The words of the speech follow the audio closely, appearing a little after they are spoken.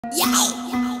Sugar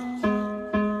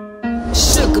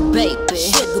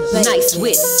baby, nice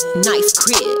whip, nice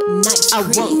crib, I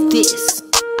want this,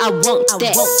 I want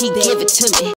that, he give it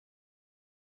to me.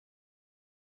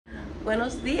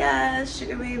 Buenos dias,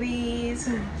 sugar babies.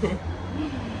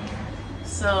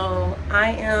 So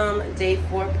I am day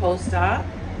 4 post-op.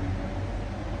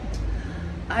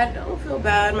 I don't feel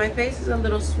bad. My face is a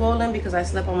little swollen because I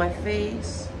slept on my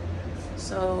face.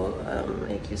 So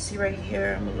like you see right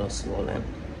here, I'm a little swollen.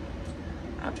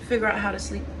 I have to figure out how to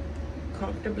sleep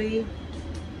comfortably.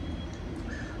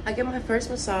 I get my first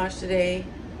massage today.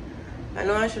 I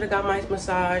know I should have got my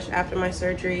massage after my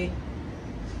surgery,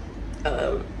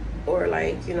 or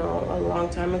like, you know, a long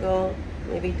time ago,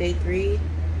 maybe day 3,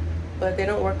 but they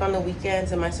don't work on the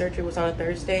weekends and my surgery was on a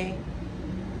Thursday,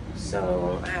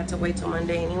 so I had to wait till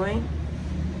Monday anyway.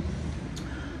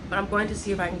 But I'm going to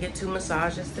see if I can get 2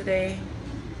 massages today,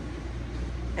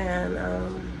 and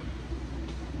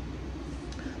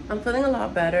I'm feeling a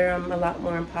lot better. I'm a lot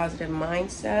more in positive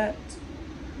mindset.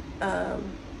 A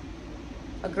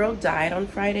girl died on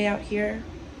Friday out here.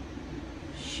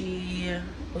 She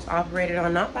was operated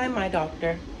on, not by my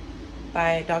doctor,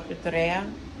 by Dr.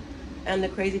 Torea. And the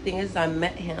crazy thing is I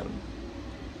met him.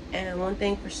 And one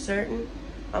thing for certain,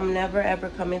 I'm never ever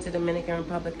coming to Dominican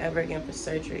Republic ever again for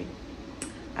surgery.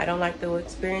 I don't like the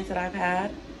experience that I've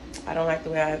had. I don't like the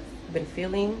way I've been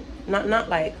feeling. Not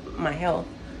like my health,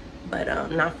 but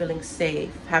not feeling safe,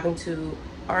 having to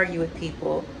argue with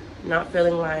people, not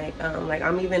feeling like I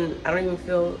don't even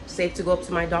feel safe to go up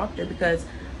to my doctor, because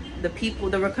the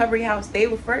recovery house they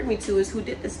referred me to is who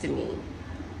did this to me.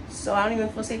 So I don't even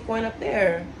feel safe going up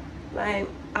there. Like,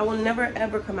 I will never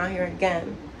ever come out here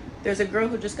again. There's a girl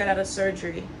who just got out of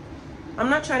surgery. I'm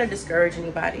not trying to discourage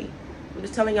anybody. I'm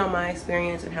just telling y'all my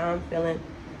experience and how I'm feeling.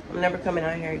 I'm never coming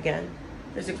out here again.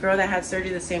 There's a girl that had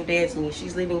surgery the same day as me.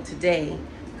 She's leaving today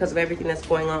because of everything that's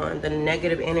going on, the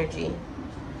negative energy.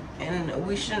 And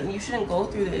you shouldn't go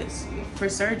through this for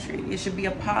surgery. It should be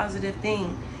a positive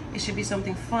thing. It should be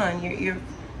something fun. You're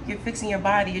fixing your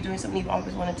body. You're doing something you've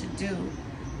always wanted to do.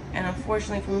 And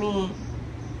unfortunately for me,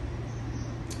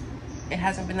 it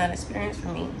hasn't been that experience for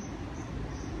me.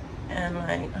 And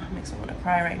like, oh, it makes me want to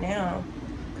cry right now,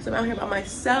 because I'm out here by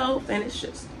myself and it's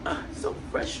just so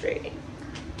frustrating.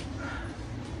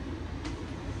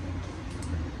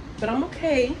 But I'm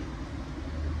okay.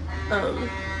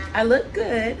 I look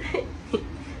good.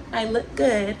 I look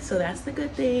good, so that's the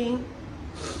good thing.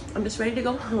 I'm just ready to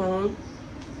go home.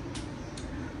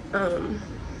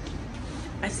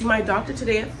 I see my doctor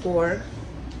today at 4.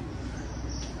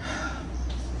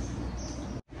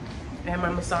 And my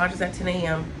massage is at 10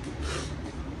 a.m.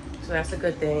 So that's a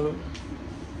good thing.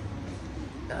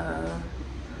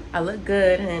 I look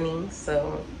good, honey,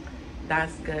 so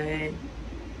that's good.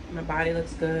 My body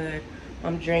looks good.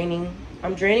 I'm draining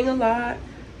a lot.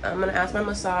 I'm gonna ask my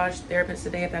massage therapist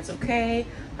today if that's okay.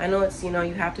 I know it's, you know,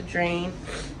 you have to drain.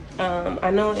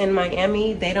 I know in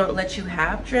Miami they don't let you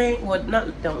have drain. Well,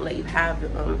 not don't let you have,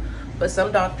 but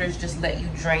some doctors just let you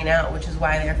drain out, which is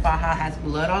why their faja has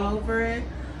blood all over it.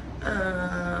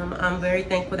 I'm very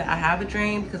thankful that I have a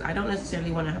drain, because I don't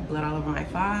necessarily want to have blood all over my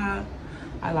faja.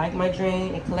 I like my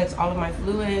drain. It collects all of my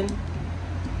fluid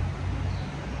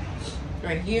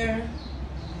right here.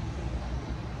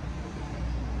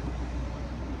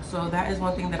 So that is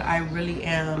one thing that I really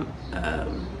am,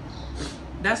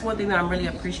 that's one thing that I'm really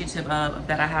appreciative of,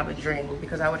 that I have a drain,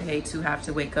 because I would hate to have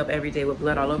to wake up every day with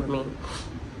blood all over me.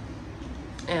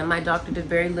 And my doctor did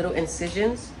very little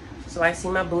incisions. So I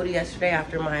seen my booty yesterday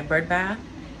after my bird bath,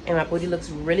 and my booty looks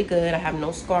really good. I have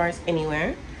no scars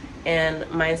anywhere. And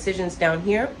my incisions down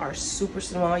here are super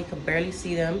small. You can barely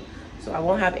see them. So I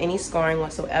won't have any scarring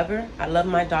whatsoever. I love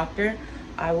my doctor.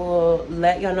 I will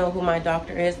let y'all know who my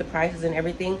doctor is, the prices and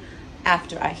everything,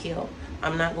 after I heal.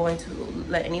 I'm not going to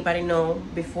let anybody know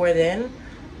before then,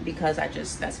 because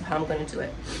that's how I'm going to do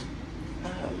it.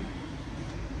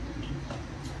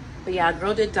 But yeah, a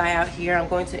girl did die out here. I'm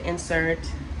going to insert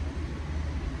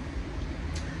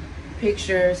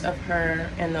pictures of her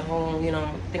and the whole, you know,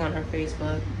 thing on her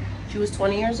Facebook. She was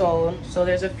 20 years old. So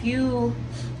there's a few,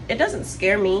 it doesn't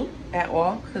scare me at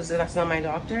all, because that's not my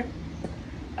doctor.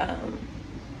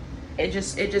 It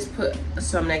just put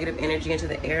some negative energy into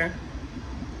the air.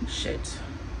 Shit.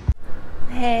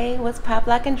 Hey, what's pop,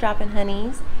 lock, and dropping,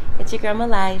 honeys? It's your girl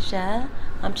Malaysia.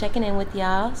 I'm checking in with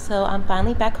y'all. So I'm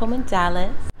finally back home in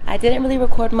Dallas. I didn't really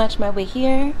record much my way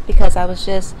here because I was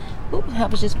just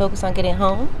focused on getting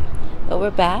home. But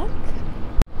we're back.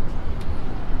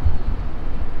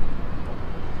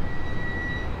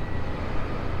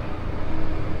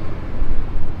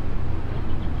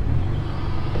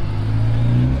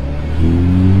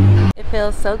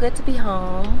 Feels so good to be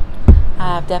home.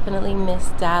 I've definitely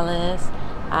missed Dallas.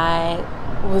 I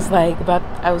was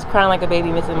crying like a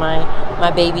baby missing my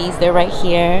babies. They're right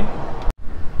here.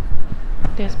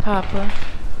 There's Papa.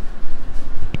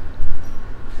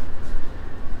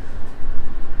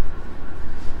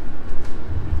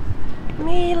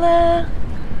 Mila.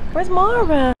 Where's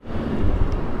Mara?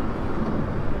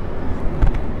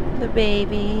 The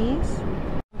babies.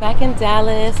 Back in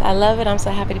Dallas. I love it. I'm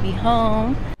so happy to be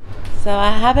home. So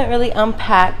I haven't really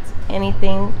unpacked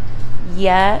anything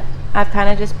yet. I've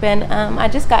kind of just been, I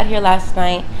just got here last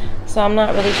night, so I'm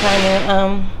not really trying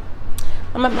to,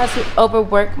 I'm not about to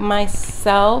overwork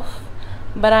myself,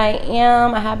 but I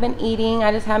have been eating.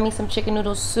 I just had me some chicken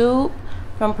noodle soup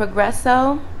from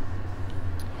Progresso,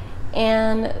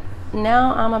 and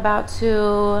now I'm about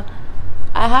to,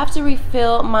 I have to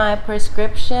refill my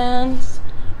prescriptions.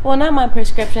 Well, not my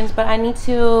prescriptions, but I need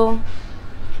to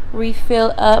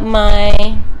refill up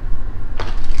my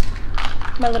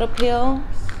little pills.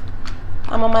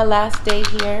 I'm on my last day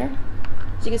here.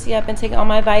 As you can see, I've been taking all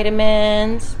my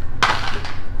vitamins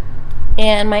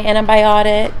and my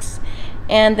antibiotics,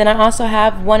 and then I also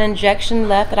have one injection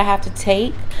left that I have to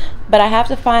take, but I have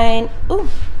to find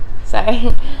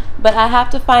but I have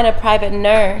to find a private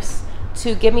nurse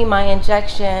to give me my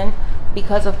injection,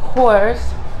 because of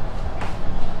course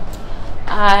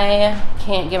I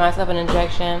can't give myself an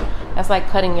injection. That's like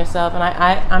cutting yourself, and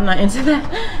I'm not into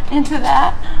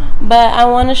that. But I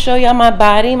want to show y'all my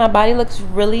body. My body looks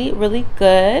really, really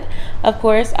good. Of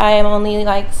course, I am only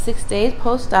like 6 days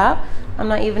post-op. I'm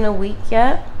not even a week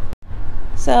yet.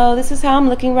 So this is how I'm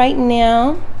looking right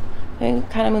now. I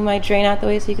kind of move my drain out the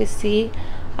way so you can see.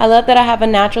 I love that I have a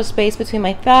natural space between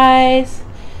my thighs.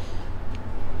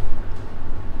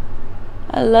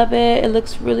 I love it. It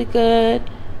looks really good.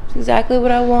 It's exactly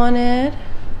what I wanted.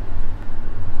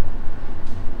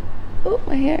 Oh,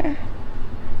 my hair.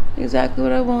 Exactly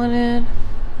what I wanted.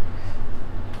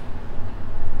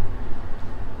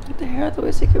 Get the hair out the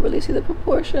way so you can really see the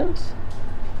proportions.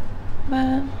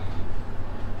 But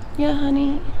yeah,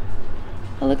 honey,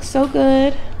 it looks so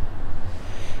good.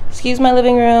 Excuse my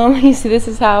living room. You see, this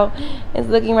is how it's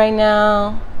looking right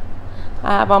now.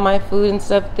 I have all my food and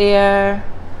stuff there.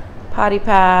 Potty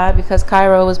pad, because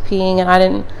Cairo was peeing and I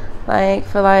didn't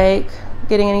feel like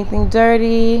getting anything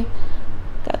dirty.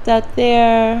 Got that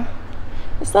there.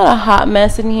 It's not a hot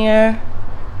mess in here.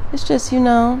 It's just, you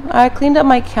know, I cleaned up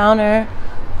my counter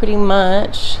pretty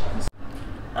much.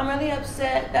 I'm really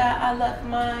upset that I left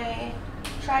my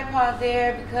tripod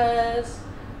there, because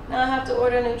now I have to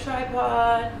order a new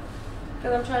tripod,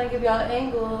 because I'm trying to give y'all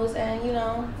angles, and you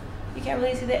know, you can't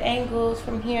really see the angles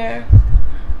from here.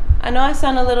 I know I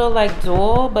sound a little like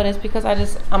dull, but it's because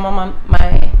I'm on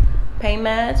my pain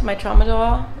meds. My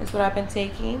Tramadol is what I've been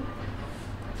taking.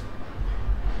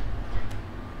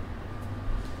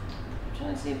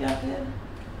 Trying to see if I can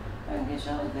get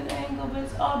y'all a good angle, but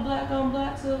it's all black on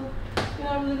black, so you're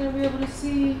not really gonna be able to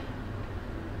see.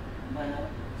 But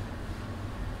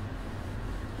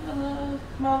I love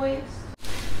my waist.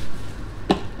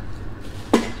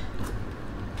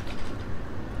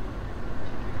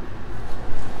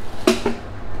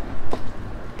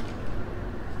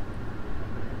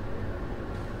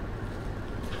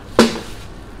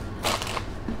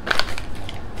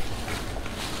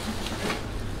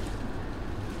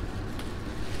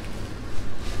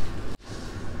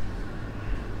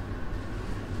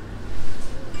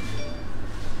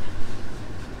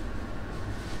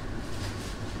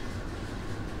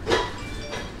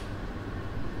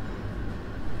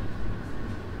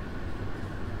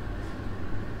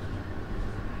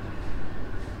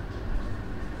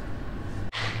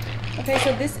 Okay,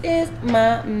 so this is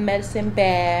my medicine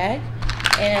bag,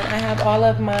 and I have all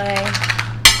of my,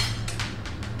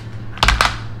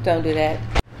 don't do that,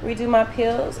 redo my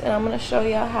pills, and I'm going to show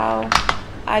y'all how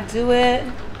I do it.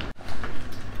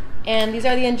 And these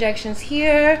are the injections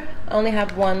here. I only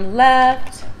have one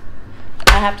left.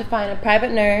 I have to find a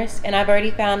private nurse, and I've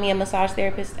already found me a massage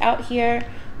therapist out here.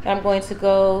 I'm going to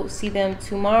go see them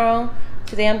tomorrow.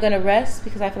 Today I'm going to rest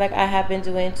because I feel like I have been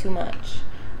doing too much.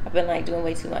 I've been doing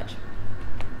way too much.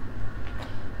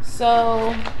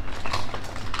 So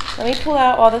let me pull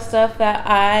out all the stuff that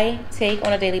I take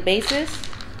on a daily basis.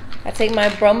 I take my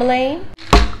bromelain,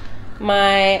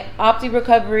 my Opti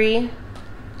Recovery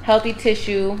Healthy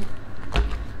Tissue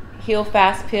Heal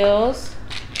Fast pills,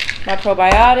 my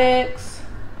probiotics.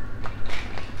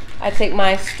 I take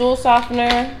my stool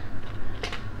softener,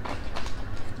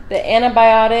 the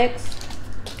antibiotics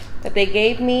that they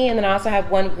gave me, and then I also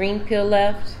have one green pill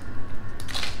left.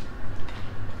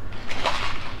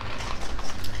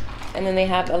 And then they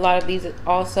have a lot of these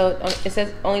also. It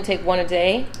says only take 1 a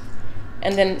day.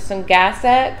 And then some Gas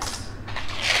X,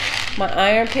 my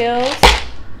iron pills,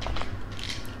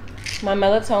 my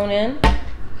melatonin,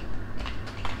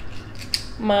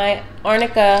 my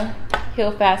Arnica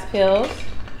Heal Fast pills,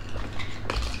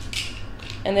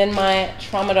 and then my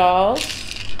Tramadols.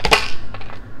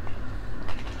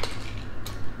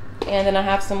 And then I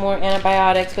have some more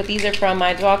antibiotics, but these are from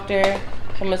my doctor.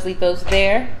 I'm gonna leave those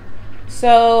there.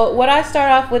 So what I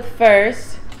start off with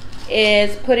first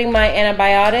is putting my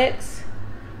antibiotics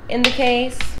in the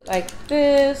case, like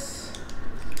this.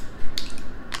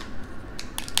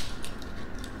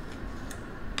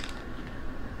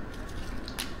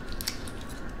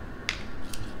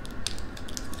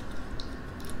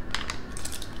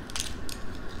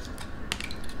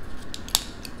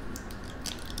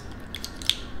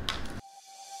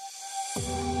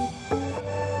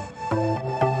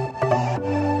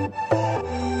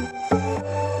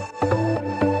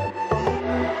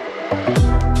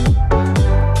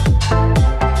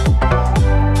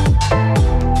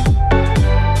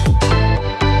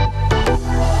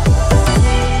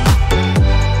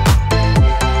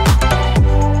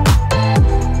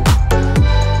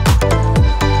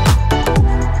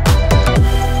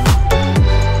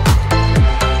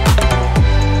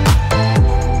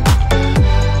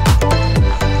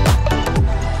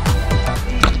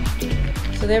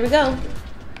 There we go,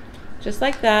 just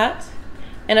like that.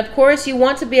 And of course you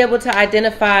want to be able to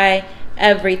identify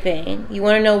everything. You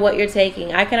want to know what you're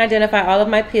taking. I can identify all of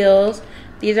my pills.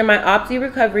 These are my Opti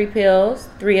Recovery pills,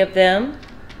 3 of them.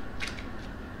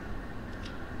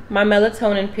 My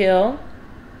melatonin pill.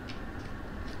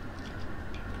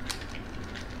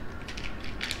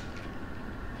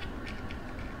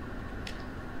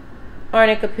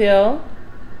 Arnica pill.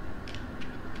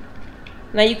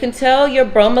 Now you can tell your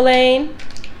bromelain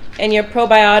and your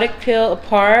probiotic pill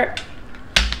apart.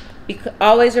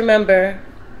 Always remember,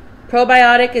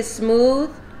 probiotic is smooth,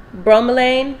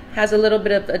 bromelain has a little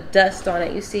bit of a dust on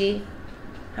it. You see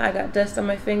how I got dust on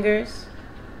my fingers?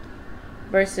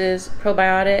 Versus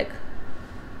probiotic,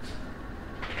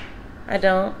 I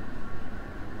don't.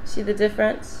 See the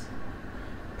difference?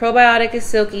 Probiotic is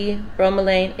silky,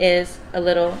 bromelain is a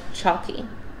little chalky.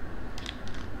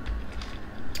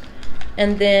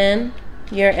 And then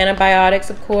your antibiotics,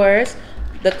 of course.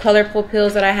 The colorful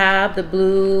pills that I have, the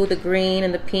blue, the green,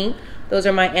 and the pink, those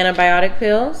are my antibiotic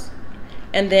pills.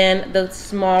 And then the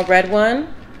small red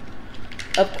one,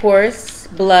 of course,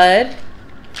 blood.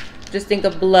 Just think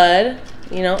of blood,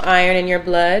 you know, iron in your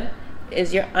blood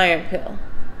is your iron pill.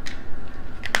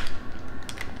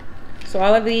 So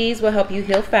all of these will help you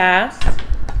heal fast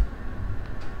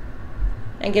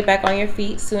and get back on your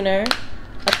feet sooner.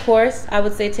 Of course, I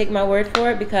would say take my word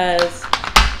for it, because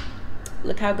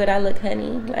look how good I look,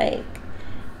 honey. Like,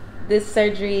 this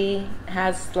surgery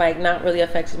has like not really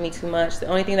affected me too much. The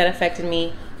only thing that affected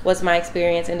me was my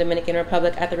experience in Dominican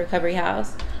Republic at the recovery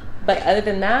house. But other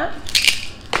than that,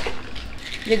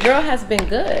 your girl has been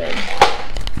good.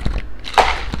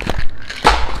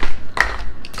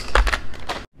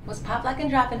 What's pop like and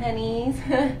dropping, honeys?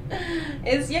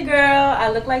 It's your girl. I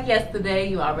look like yesterday.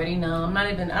 You already know.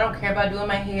 I don't care about doing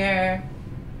my hair.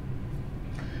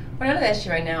 But none of that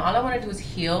shit right now. All I want to do is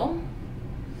heal.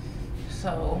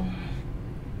 So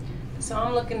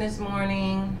I'm looking this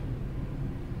morning.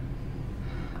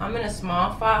 I'm in a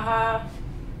small faja.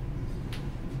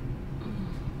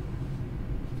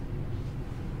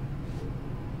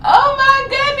 Oh my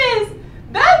goodness!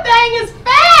 That thing is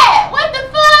fat! What the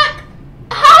fuck?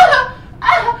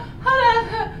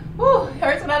 Hold on. Woo,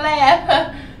 hurts when I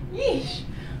laugh. Yeesh.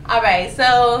 Alright,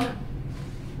 so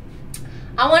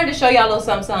I wanted to show y'all a little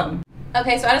something.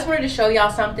 Okay, so I just wanted to show y'all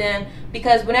something,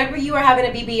 because whenever you are having a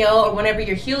BBL or whenever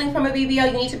you're healing from a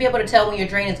BBL, you need to be able to tell when your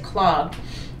drain is clogged.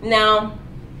 Now,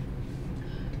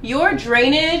 your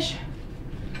drainage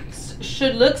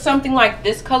should look something like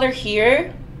this color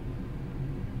here.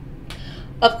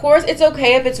 Of course, it's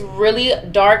okay if it's really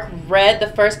dark red the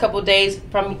first couple days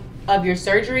of your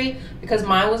surgery, because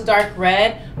mine was dark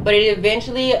red, but it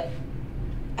eventually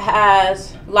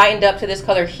has lightened up to this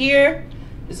color here.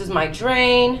 This is my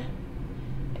drain,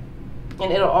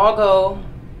 and it'll all go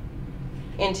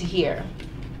into here.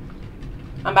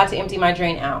 I'm about to empty my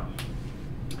drain out.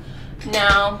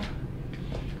 Now,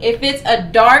 if it's a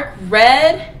dark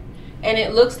red and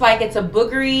it looks like it's a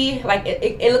boogery, like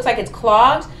it looks like it's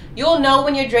clogged, you'll know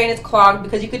when your drain is clogged,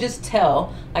 because you could just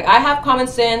tell. Like, I have common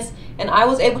sense, and I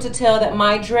was able to tell that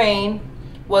my drain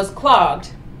was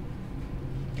clogged.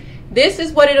 This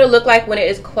is what it'll look like when it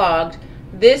is clogged.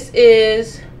 This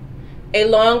is a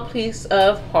long piece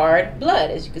of hard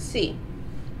blood, as you can see.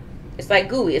 It's like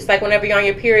gooey. It's like whenever you're on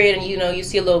your period and you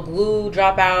see a little glue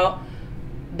drop out.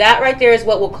 That right there is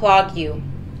what will clog you.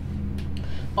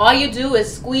 All you do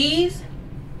is squeeze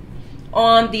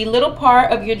on the little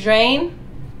part of your drain.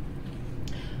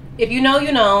 If you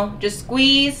know, just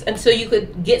squeeze until you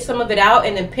could get some of it out,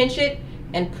 and then pinch it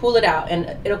and pull it out,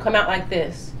 and it'll come out like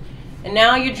this. And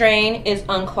now your drain is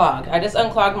unclogged. I just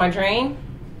unclogged my drain.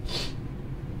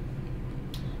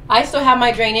 I still have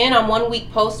my drain in. I'm 1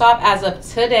 week post-op as of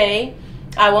today.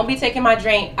 I won't be taking my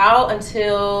drain out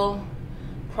until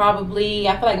probably,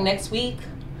 I feel like next week.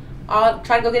 I'll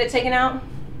try to go get it taken out.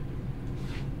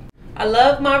 I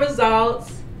love my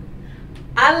results.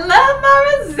 I love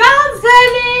my results,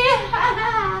 honey.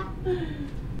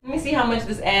 Let me see how much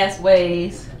this ass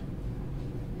weighs.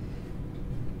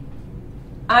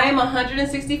 I am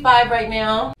 165 right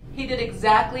now. He did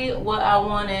exactly what I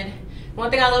wanted.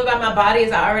 One thing I love about my body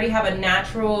is I already have a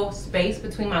natural space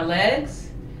between my legs,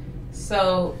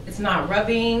 so it's not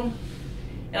rubbing.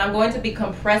 And I'm going to be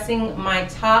compressing my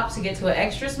top to get to an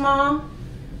extra small.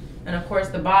 And of course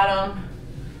the bottom,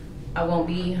 I won't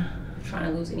be trying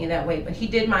to lose any of that weight. But he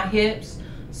did my hips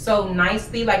so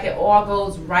nicely, like it all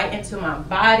goes right into my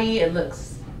body. It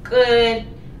looks good,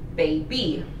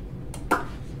 baby.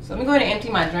 So let me go ahead and empty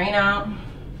my drain out.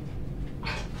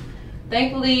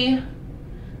 Thankfully,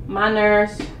 my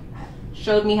nurse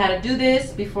showed me how to do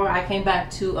this before I came back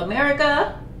to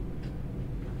America.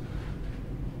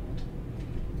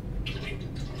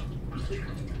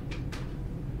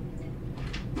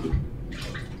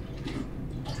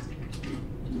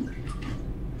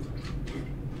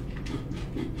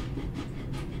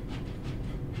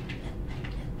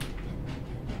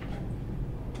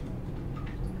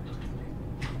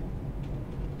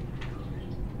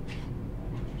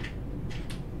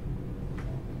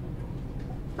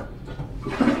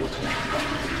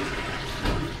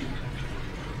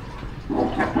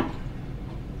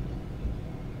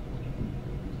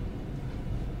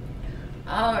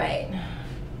 All right,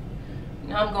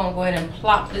 now I'm gonna go ahead and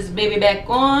plop this baby back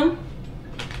on.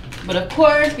 But of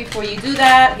course, before you do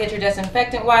that, get your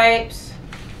disinfectant wipes.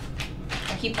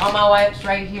 I keep all my wipes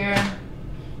right here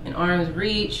in arm's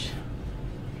reach.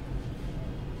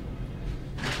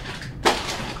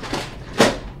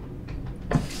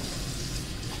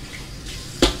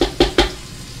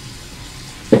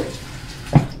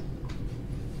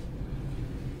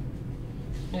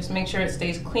 Just make sure it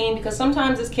stays clean, because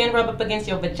sometimes this can rub up against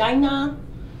your vagina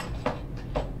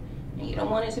and you don't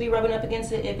want it to be rubbing up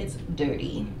against it if it's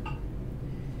dirty.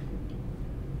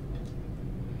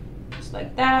 Just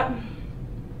like that.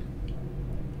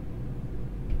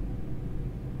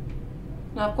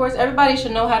 Now of course everybody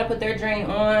should know how to put their drain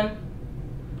on.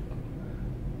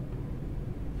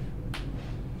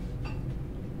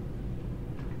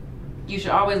 You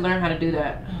should always learn how to do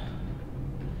that.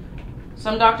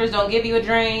 Some doctors don't give you a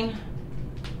drain.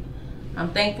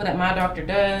 I'm thankful that my doctor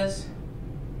does.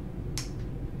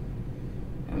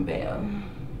 And bam.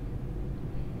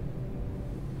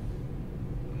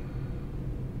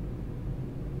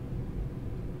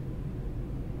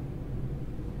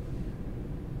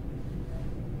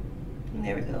 And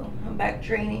there we go. I'm back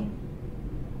draining.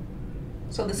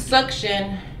 So the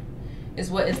suction is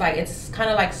what it's like. It's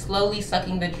kind of like slowly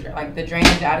sucking the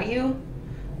drainage out of you,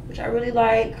 which I really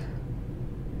like.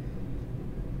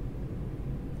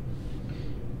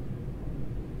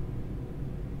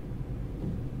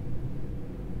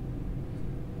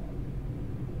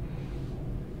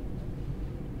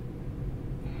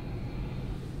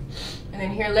 And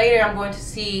then here later, I'm going to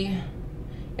see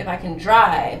if I can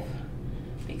drive,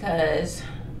 because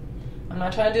I'm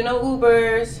not trying to do no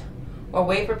Ubers or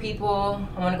wait for people.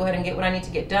 I want to go ahead and get what I need to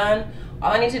get done.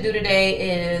 All I need to do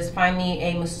today is find me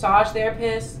a massage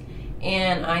therapist,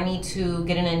 and I need to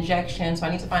get an injection, so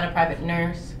I need to find a private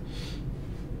nurse.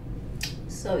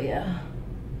 So yeah.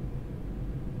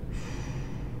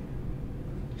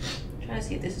 I'm trying to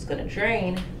see if this is gonna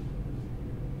drain.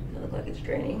 It looks like it's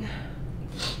draining.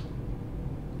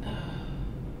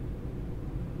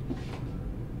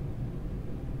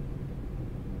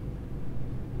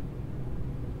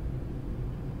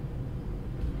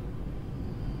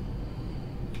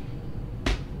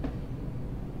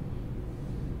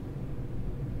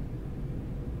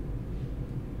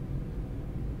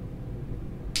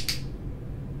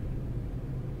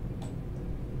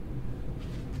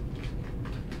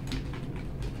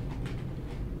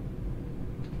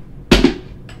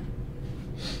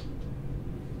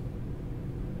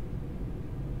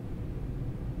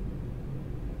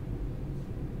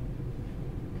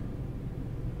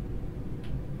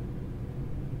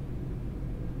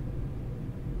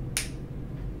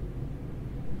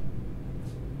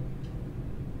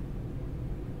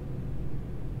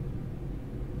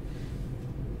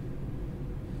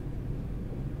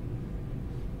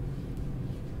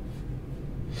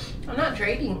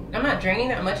 draining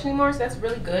that much anymore, so that's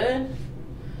really good.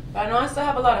 But I know I still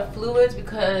have a lot of fluids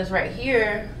because right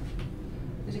here,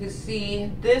 as you can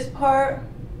see, this part,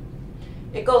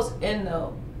 it goes in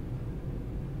though.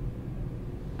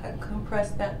 I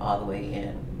compress that all the way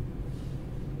in.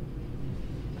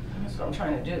 That's what I'm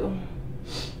trying to do.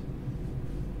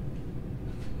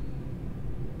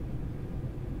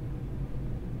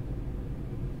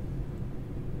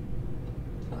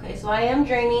 Okay, so I am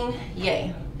draining.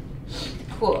 Yay.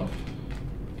 Cool.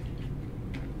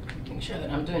 Make sure that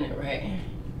I'm doing it right.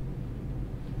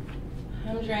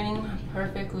 I'm draining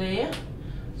perfectly.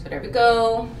 So there we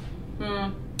go.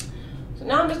 So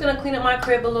now I'm just gonna clean up my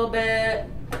crib a little bit,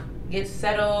 get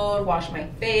settled, wash my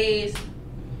face,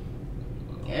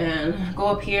 and go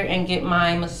up here and get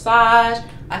my massage.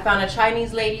 I found a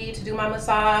Chinese lady to do my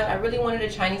massage. I really wanted a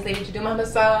Chinese lady to do my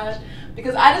massage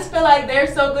because I just feel like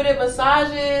they're so good at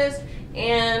massages,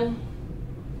 and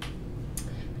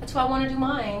that's why I want to do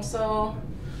mine. So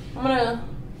I'm gonna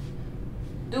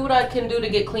do what I can do to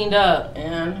get cleaned up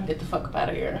and get the fuck up out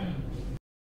of here.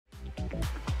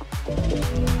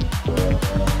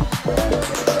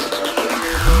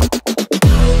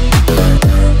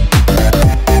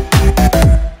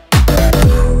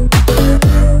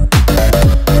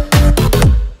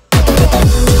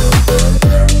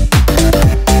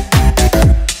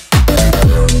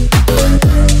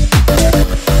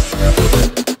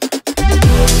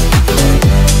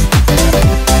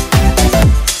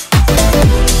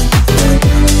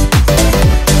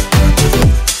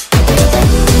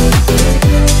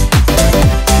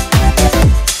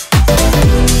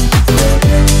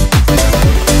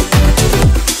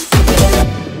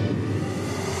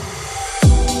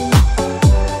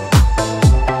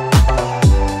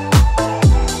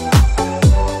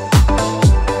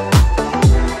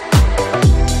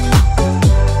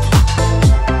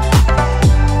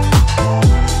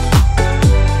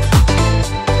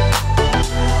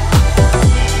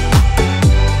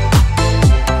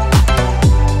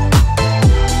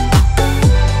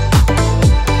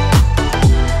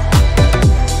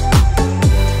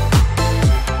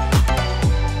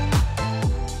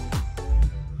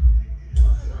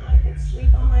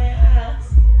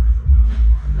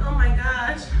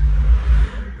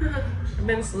 I've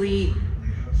been asleep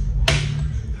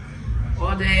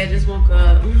all day. I just woke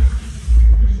up.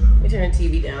 Let me turn the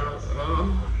TV down.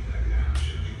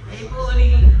 Hey,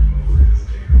 booty.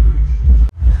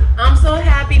 I'm so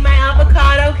happy my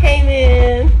avocado came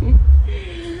in.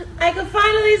 I could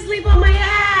finally sleep on my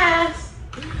ass.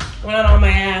 Well, not on my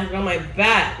ass, but on my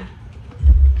back.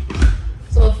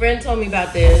 So a friend told me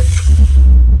about this.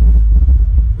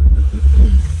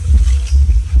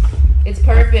 It's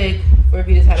perfect for if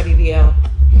you just had a BBL.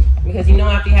 Because you know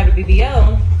after you have a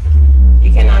BBL,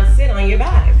 you cannot sit on your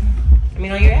back. I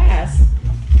mean on your ass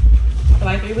for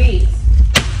like 3 weeks.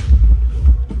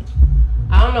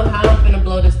 I don't know how I'm gonna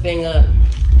blow this thing up.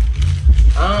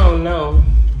 I don't know.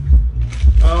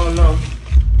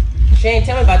 She ain't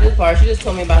tell me about this part. She just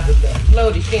told me about the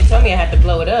floaty. She didn't tell me I had to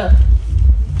blow it up.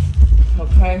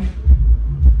 Okay.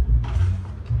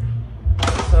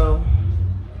 So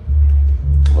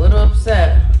I'm a little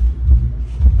upset.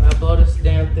 I blow this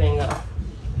damn thing up.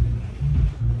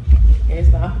 Here's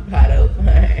the avocado.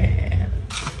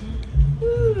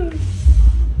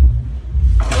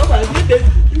 Oh my goodness,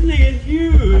 this thing is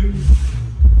huge.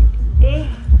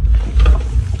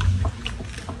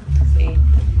 See,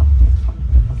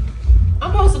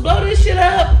 I'm supposed to blow this shit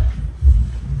up.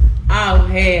 Oh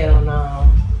hell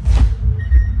no.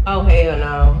 Oh hell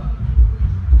no.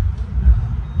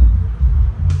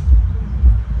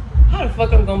 How the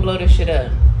fuck I'm gonna blow this shit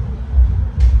up?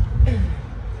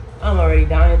 I'm already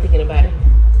dying thinking about it.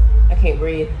 I can't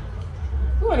breathe.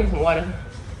 Ooh, I need some water.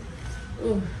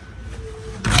 Ooh.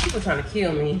 People trying to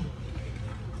kill me.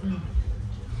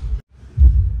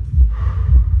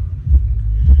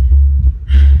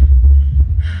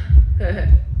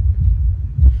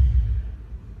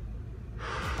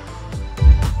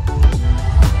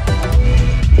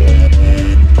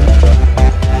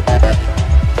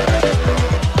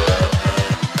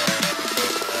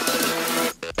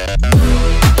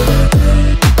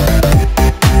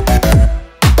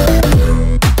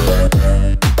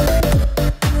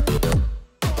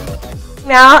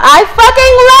 Now I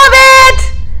fucking love it!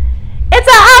 It's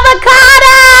an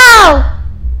avocado!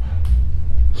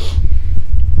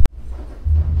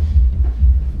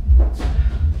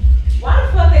 Why the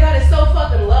fuck they got it so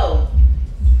fucking low?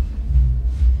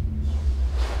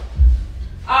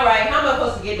 Alright, how am I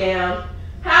supposed to get down?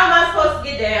 How am I supposed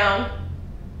to get down?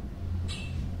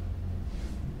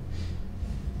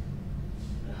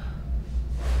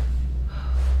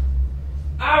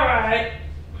 All right.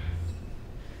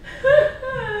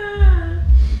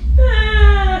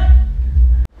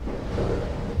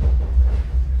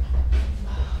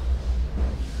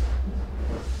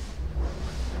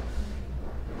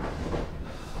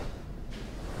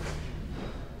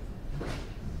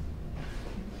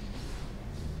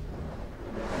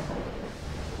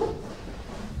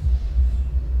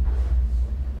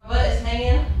 Butt is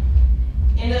hanging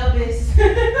in the abyss.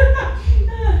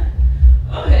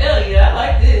 Oh hell yeah, I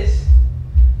like this.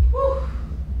 Whew.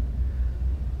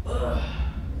 Ugh.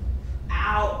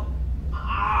 Ow.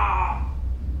 Ow.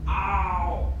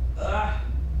 Ow. Ugh.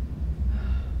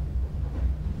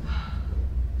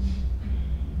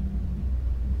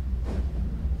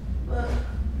 Look,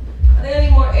 I think I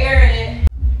need more air in it.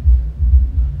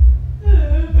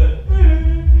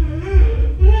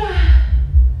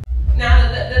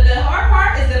 Now the hard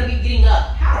part is gonna be getting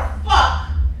up. How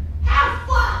the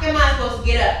fuck am I supposed to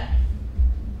get up?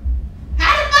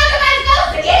 How the fuck am I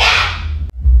supposed to get up?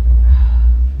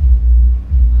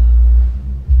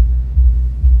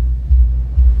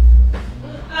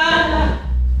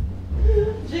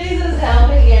 Jesus help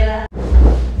me get up.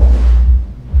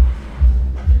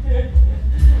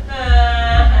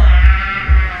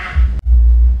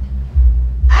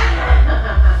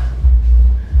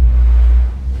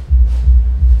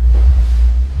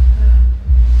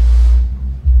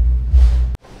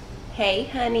 Hey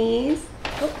honeys.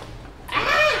 Oh.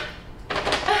 Ah.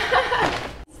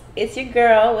 It's your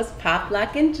girl was pop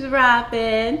lock and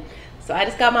dropping. So I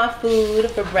just got my food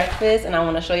for breakfast and I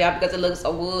want to show y'all because it looks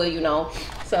so good, you know.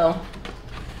 So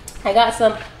I got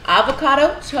some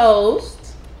avocado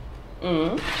toast.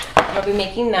 I'm gonna be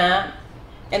making that.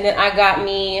 And then I got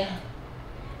me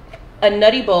a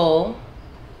nutty bowl.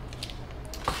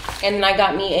 And then I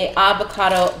got me a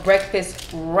avocado breakfast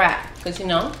wrap because you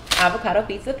know avocado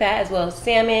beats the fat, as well as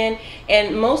salmon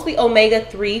and mostly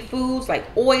omega-3 foods like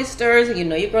oysters. And you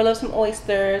know your girl loves some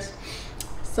oysters.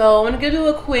 So I'm gonna do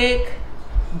a quick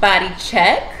body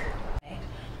check.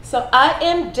 So I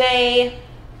am day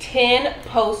 10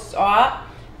 post-op.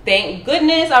 Thank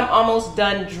goodness I'm almost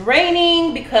done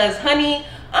draining because honey,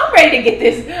 I'm ready to get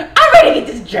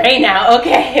this drain out,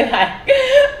 okay? Like,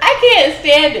 I can't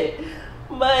stand it.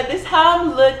 But this is how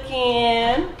I'm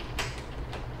looking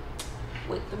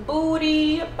with the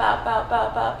booty, bow, bow,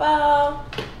 bow, bow, bow,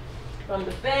 from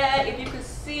the back. If you could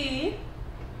see,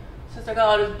 since I got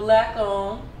all this black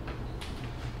on,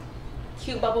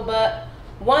 cute bubble butt.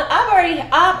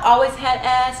 I've always had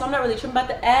ass, so I'm not really tripping about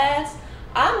the ass.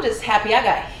 I'm just happy I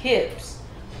got hips.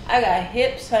 I got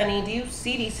hips, honey. Do you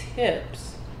see these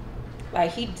hips?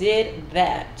 Like he did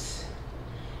that.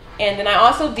 And then I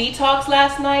also detoxed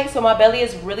last night, so my belly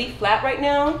is really flat right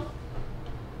now.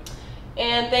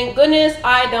 And thank goodness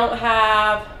I don't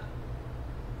have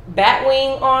bat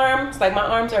wing arms. Like my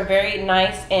arms are very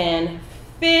nice and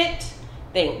fit.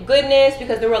 Thank goodness,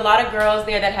 because there were a lot of girls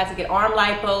there that had to get arm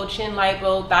lipo, chin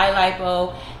lipo, thigh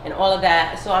lipo, and all of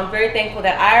that. So I'm very thankful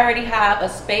that I already have a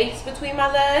space between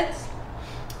my legs.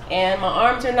 And my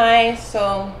arms are nice,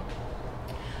 so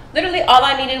literally all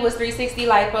I needed was 360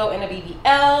 lipo and a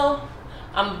BBL.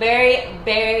 I'm very,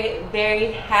 very,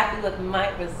 very happy with my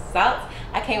results.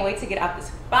 I can't wait to get out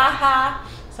this faja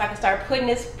so I can start putting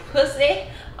this pussy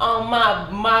on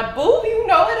my boob. You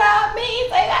know what I mean?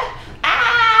 Say that.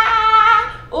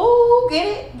 Ah! Ooh,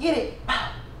 get it. Bow,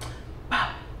 bow,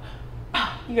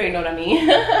 bow. You already know what I mean.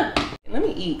 Let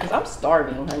me eat because I'm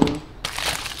starving, honey.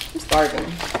 I'm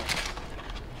starving.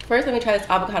 First, let me try this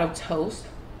avocado toast.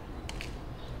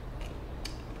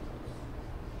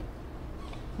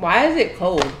 Why is it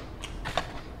cold?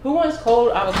 Who wants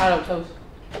cold avocado toast?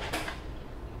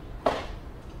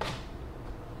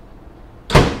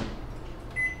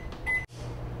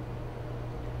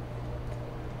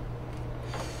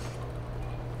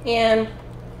 And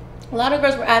a lot of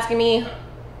girls were asking me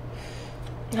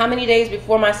how many days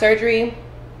before my surgery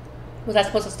was I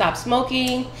supposed to stop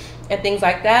smoking and things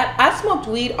like that. I smoked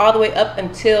weed all the way up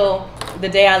until the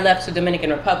day I left to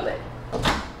Dominican Republic.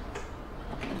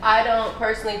 I don't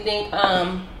personally think,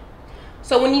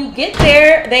 so when you get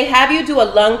there, they have you do a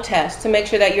lung test to make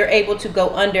sure that you're able to go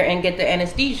under and get the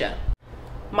anesthesia.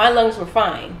 My lungs were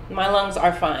fine. My lungs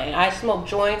are fine. I smoke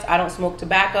joints. I don't smoke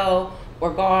tobacco or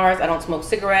cigars. I don't smoke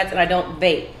cigarettes and I don't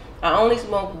vape. I only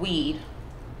smoke weed.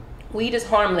 Weed is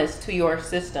harmless to your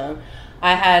system.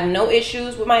 I had no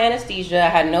issues with my anesthesia. I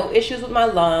had no issues with my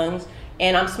lungs.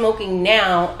 And I'm smoking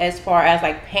now as far as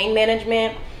like pain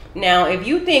management. Now, if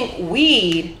you think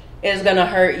weed is gonna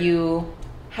hurt you,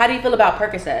 how do you feel about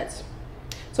Percocets?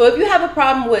 So if you have a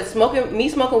problem with smoking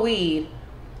weed,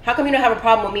 how come you don't have a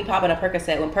problem with me popping a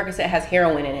Percocet when Percocet has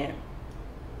heroin in it?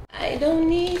 I don't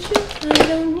need you, I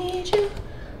don't need you,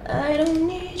 I don't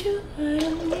need you, I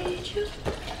don't need you,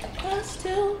 I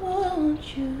still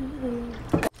want you.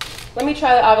 Let me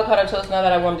try the avocado toast now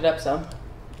that I warmed it up some.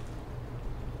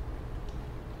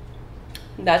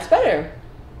 That's better.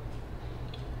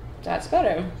 That's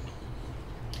better.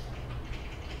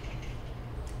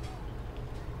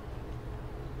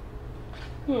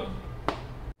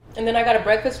 And then I got a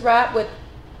breakfast wrap with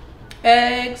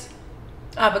eggs,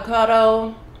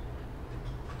 avocado.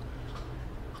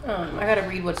 I gotta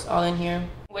read what's all in here.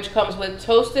 Which comes with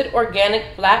toasted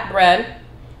organic flat bread,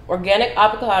 organic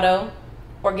avocado,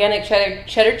 organic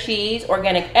cheddar cheese,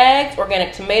 organic eggs,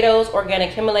 organic tomatoes,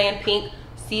 organic Himalayan pink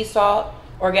sea salt,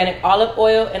 organic olive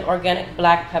oil, and organic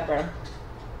black pepper.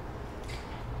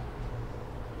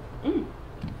 It's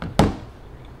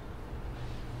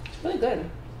really good.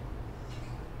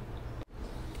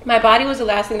 My body was the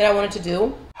last thing that I wanted to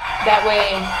do. That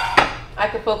way I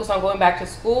could focus on going back to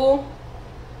school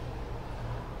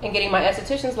and getting my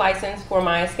esthetician's license for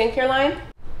my skincare line.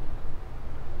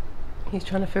 He's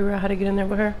trying to figure out how to get in there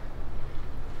with her.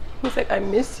 He's like, I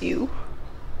miss you.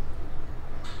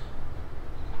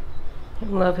 I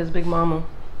love his big mama.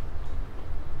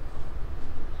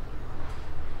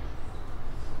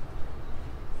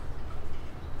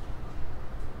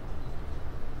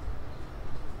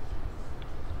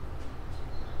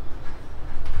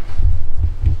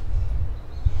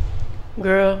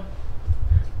 Girl,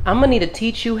 I'm gonna need to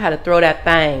teach you how to throw that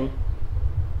thing.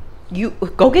 You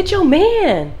go get your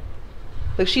man.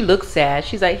 Look, she looks sad.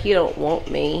 She's like, he don't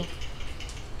want me.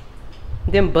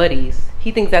 Them buddies.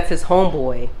 He thinks that's his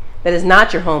homeboy. That is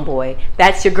not your homeboy.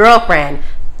 That's your girlfriend.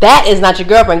 That is not your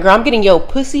girlfriend. Girl, I'm getting your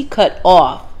pussy cut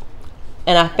off.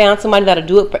 And I found somebody that'll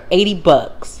do it for 80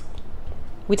 bucks.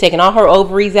 We taking all her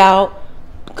ovaries out.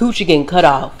 Coochie getting cut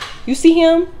off. You see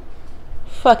him?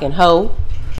 Fucking hoe.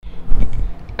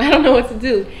 I don't know what to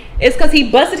do. It's because he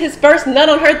busted his first nut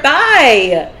on her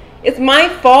thigh. It's my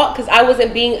fault because I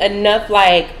wasn't being enough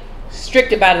like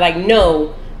strict about it. Like,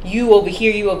 no, you over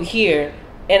here, you over here.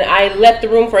 And I left the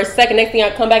room for a second. Next thing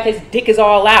I come back, his dick is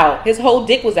all out. His whole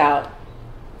dick was out.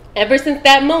 Ever since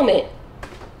that moment,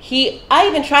 I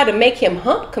even tried to make him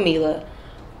hump Camila.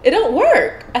 It don't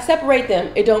work. I separate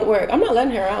them. It don't work. I'm not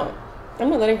letting her out.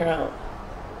 I'm not letting her out.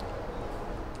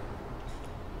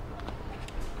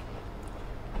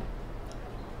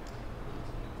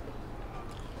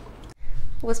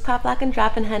 What's pop, lock, and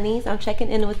dropping, honeys? I'm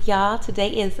checking in with y'all. Today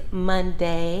is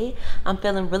Monday. I'm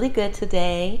feeling really good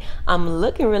today. I'm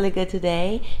looking really good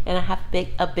today. And I have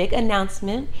a big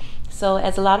announcement. So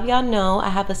as a lot of y'all know, I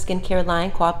have a skincare line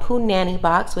called Poo Nanny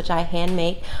Box, which I hand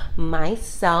make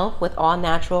myself with all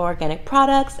natural organic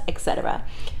products, etc.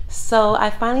 So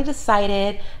I finally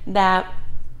decided that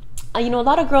a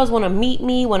lot of girls want to meet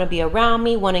me, want to be around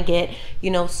me, want to get,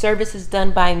 services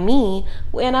done by me.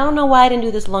 And I don't know why I didn't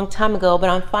do this a long time ago, but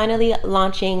I'm finally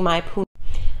launching my Poo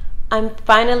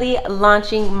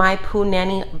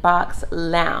Nanny Box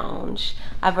Lounge.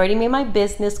 I've already made my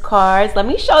business cards. Let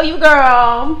me show you,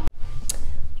 girl.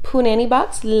 Poo Nanny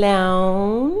Box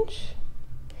Lounge.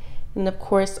 And of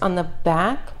course, on the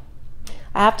back,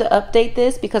 I have to update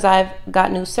this because I've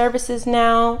got new services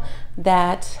now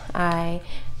that I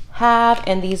have,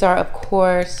 and these are, of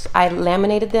course, I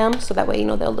laminated them so that way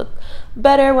they'll look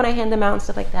better when I hand them out and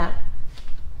stuff like that.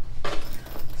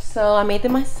 So I made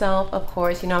them myself, of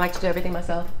course. I like to do everything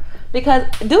myself because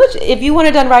if you want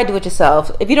it done right, do it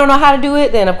yourself. If you don't know how to do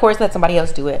it, then of course let somebody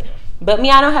else do it. But me,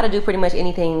 I know how to do pretty much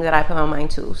anything that I put my mind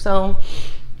to. So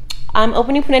I'm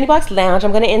opening Poo Nanny Box Lounge.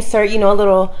 I'm going to insert, a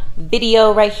little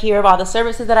video right here of all the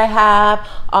services that I have.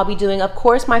 I'll be doing, of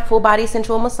course, my full body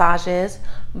sensual massages,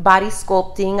 body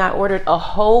sculpting. I ordered a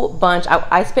whole bunch.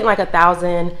 I spent like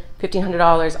 $1,000,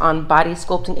 $1,500 on body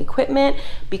sculpting equipment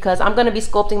because I'm going to be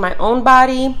sculpting my own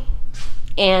body.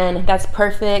 And that's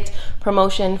perfect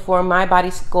promotion for my body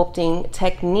sculpting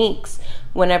techniques.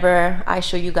 Whenever I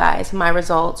show you guys my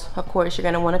results, of course, you're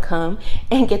going to want to come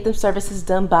and get them services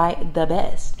done by the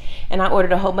best. And I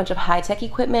ordered a whole bunch of high-tech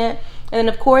equipment. And then,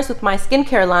 of course, with my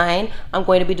skincare line, I'm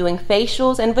going to be doing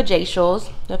facials and vajacials.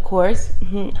 Of course,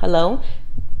 hello,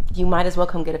 you might as well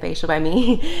come get a facial by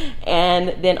me.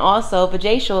 And then also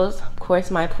vajacials, of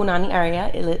course, my punani area.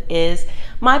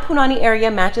 My punani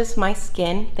area matches my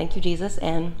skin. Thank you, Jesus.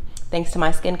 And thanks to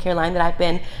my skincare line that I've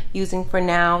been using for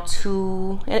now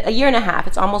a year and a half.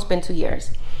 It's almost been 2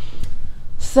 years.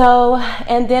 So,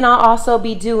 and then I'll also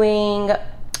be doing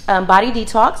body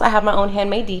detox. I have my own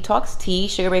handmade detox tea,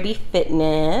 Sugar Baby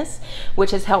Fitness,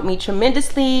 which has helped me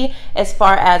tremendously as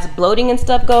far as bloating and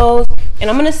stuff goes. And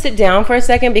I'm gonna sit down for a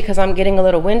second because I'm getting a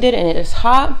little winded and it is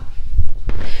hot.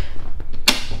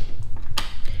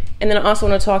 And then I also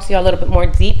want to talk to y'all a little bit more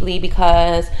deeply,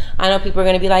 because I know people are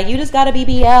going to be like, you just got a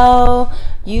BBL,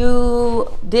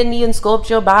 you didn't even sculpt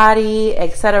your body,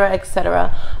 etc.,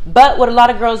 etc. But what a lot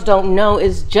of girls don't know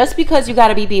is just because you got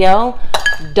a BBL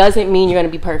doesn't mean you're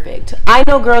going to be perfect. I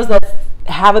know girls that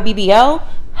have a BBL,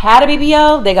 had a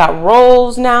BBL, they got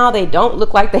rolls now, they don't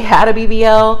look like they had a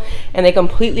BBL, and they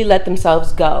completely let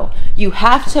themselves go. You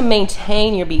have to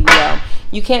maintain your BBL.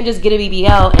 You can't just get a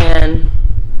BBL and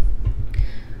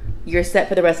you're set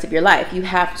for the rest of your life. You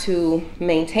have to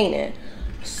maintain it.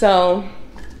 So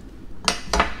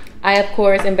I of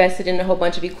course invested in a whole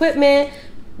bunch of equipment,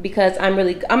 because I'm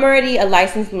already a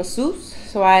licensed masseuse.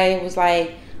 So I was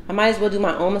like, I might as well do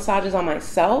my own massages on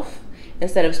myself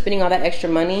instead of spending all that extra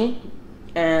money.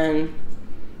 And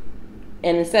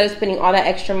instead of spending all that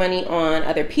extra money on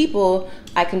other people,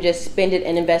 I can just spend it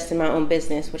and invest in my own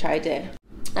business, which I did.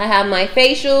 I have my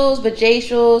facials,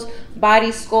 vajacials,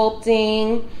 body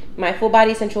sculpting, my full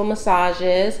body sensual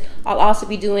massages. I'll also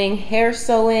be doing hair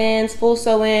sew-ins, full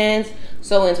sew-ins,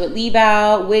 sew-ins with leave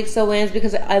out, wig sew-ins,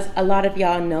 because as a lot of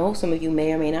y'all know, some of you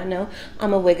may or may not know,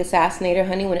 I'm a wig assassinator,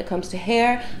 honey. When it comes to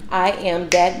hair, I am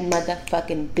that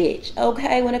motherfucking bitch,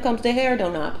 okay? When it comes to hair,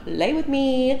 do not play with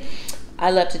me.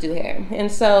 I love to do hair.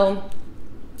 And so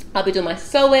I'll be doing my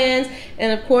sew-ins,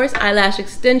 and of course eyelash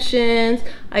extensions.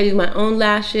 I do my own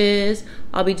lashes.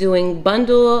 I'll be doing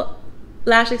bundle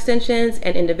lash extensions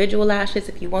and individual lashes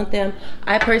if you want them.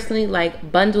 I personally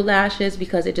like bundle lashes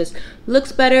because it just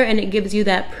looks better and it gives you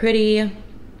that pretty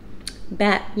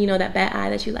bat, you know, that bat eye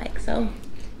that you like. So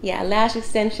yeah, lash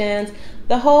extensions,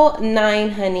 the whole 9,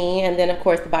 honey. And then of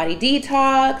course the body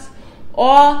detox,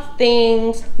 all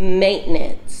things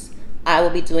maintenance, I will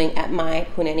be doing at my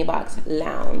Punani Box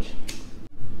Lounge.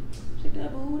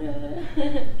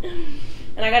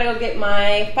 And I gotta go get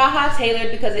my faja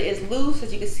tailored because it is loose.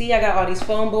 As you can see, I got all these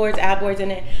foam boards, ab boards in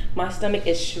it. My stomach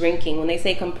is shrinking. When they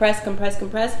say compress, compress,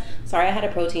 compress, sorry, I had a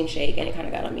protein shake and it kind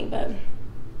of got on me, but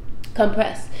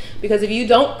compress. Because if you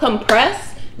don't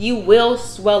compress, you will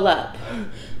swell up.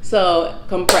 So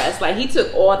compress. Like, he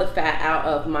took all the fat out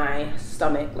of my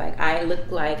stomach. Like, I look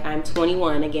like I'm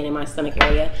 21 again in my stomach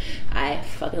area. I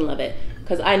fucking love it.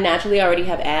 Because I naturally already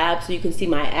have abs, so you can see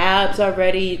my abs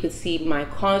already. You can see my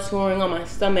contouring on my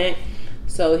stomach.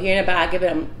 So here in about, I give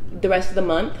it the rest of the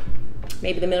month,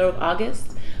 maybe the middle of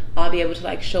August, I'll be able to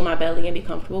like show my belly and be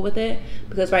comfortable with it.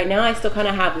 Because right now I still kind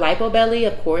of have lipo belly.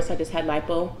 Of course, I just had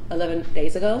lipo 11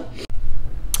 days ago.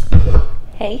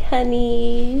 Hey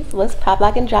honeys, what's pop,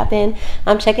 lock, and dropping?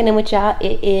 I'm checking in with y'all.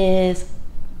 It is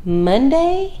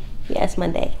Monday. Yes,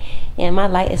 Monday. And my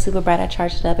light is super bright. I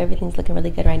charged it up. Everything's looking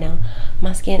really good right now.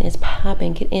 My skin is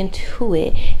popping. Get into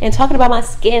it. And talking about my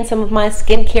skin, some of my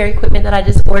skincare equipment that I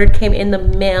just ordered came in the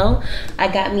mail. I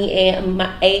got me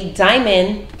a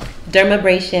diamond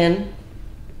dermabrasion.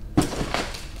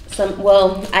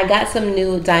 I got some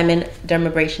new diamond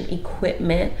dermabrasion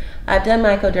equipment. I've done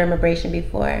microdermabrasion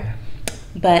before.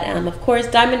 But of course,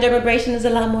 diamond dermabrasion is a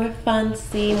lot more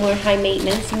fancy, more high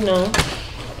maintenance, you know.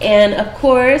 And of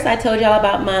course, I told y'all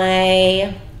about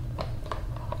my,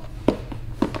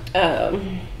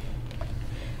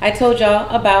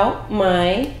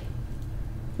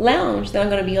 lounge that I'm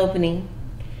going to be opening.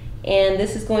 And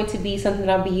this is going to be something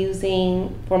that I'll be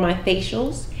using for my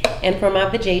facials and for my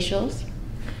vajacials.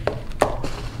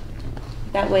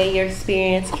 That way your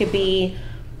experience could be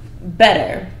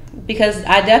better. Because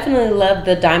I definitely love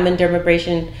the diamond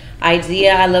dermabrasion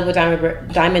idea. I love what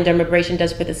diamond dermabrasion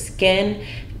does for the skin,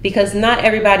 because not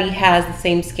everybody has the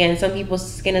same skin. Some people's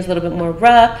skin is a little bit more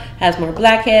rough, has more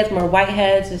blackheads, more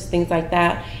whiteheads, just things like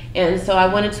that. And so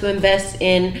I wanted to invest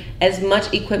in as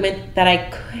much equipment that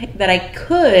I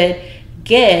could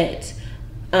get.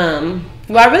 Well,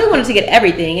 I really wanted to get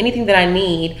anything that I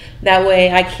need. That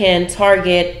way I can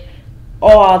target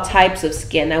all types of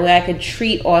skin. That way I could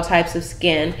treat all types of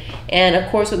skin. And of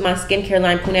course, with my skincare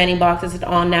line, Punani Box, is an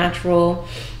all natural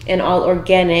and all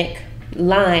organic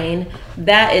line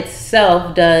that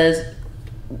itself does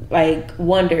like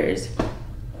wonders.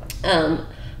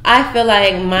 I feel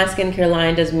like my skincare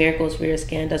line does miracles for your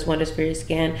skin, does wonders for your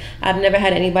skin. I've never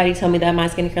had anybody tell me that my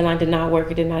skincare line did not work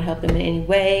or did not help them in any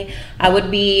way. I would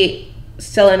be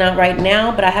selling out right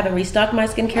now, but I haven't restocked my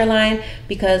skincare line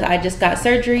because I just got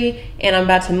surgery and I'm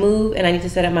about to move and I need to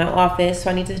set up my office,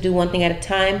 so I need to do one thing at a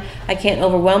time. I can't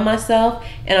overwhelm myself,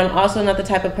 and I'm also not the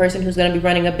type of person who's going to be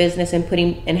running a business and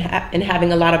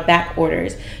having a lot of back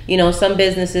orders. You know, some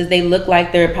businesses, they look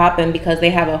like they're popping because they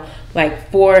have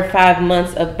like 4 or 5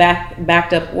 months of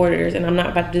backed up orders, and I'm not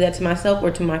about to do that to myself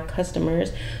or to my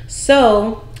customers.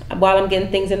 So while I'm getting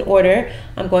things in order,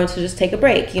 I'm going to just take a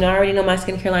break. You know, I already know my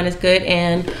skincare line is good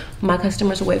and my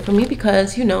customers will wait for me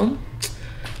because, you know,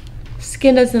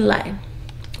 skin doesn't lie.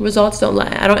 Results don't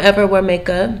lie. I don't ever wear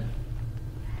makeup.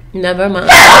 Never mind.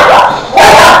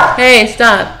 Hey,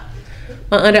 stop.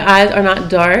 My under eyes are not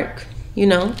dark. You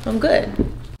know, I'm good.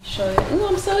 Show you. Ooh,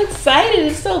 I'm so excited.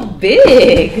 It's so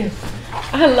big.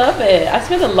 I love it. I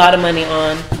spent a lot of money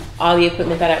on all the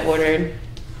equipment that I ordered.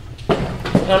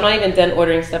 And I'm not even done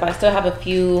ordering stuff. I still have a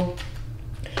few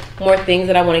more things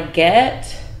that I want to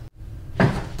get.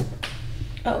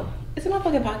 Oh, it's in my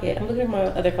fucking pocket. I'm looking at my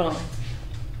other phone.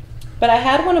 But I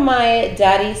had one of my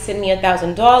daddies send me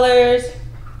 $1,000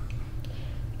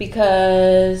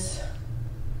 because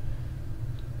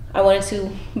I wanted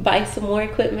to buy some more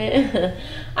equipment.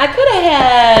 I could have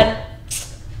had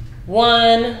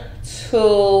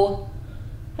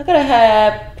I could have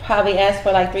had probably asked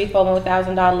for like $3,000,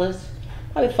 $4,000,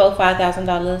 probably $4,000,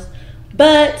 $5,000.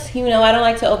 But you know, I don't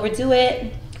like to overdo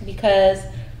it because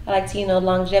I like to, you know,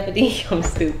 longevity. I'm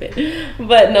stupid,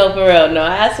 but no, for real, no.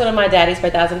 I asked one of my daddies for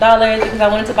 $1,000 because I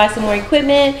wanted to buy some more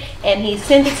equipment, and he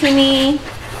sent it to me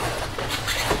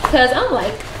because I don't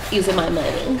like using my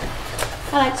money.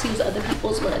 I like to use other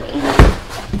people's money.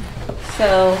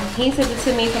 So he sent it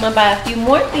to me, so I'm gonna buy a few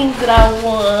more things that I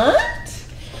want.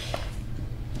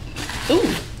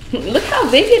 Ooh, look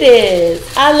how big it is.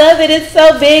 I love it. It's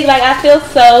so big. Like, I feel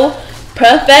so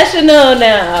professional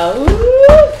now. Ooh.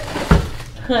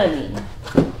 Honey,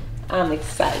 I'm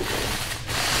excited.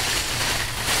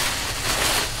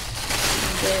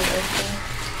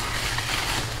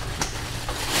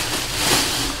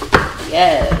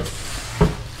 Yes.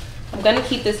 I'm gonna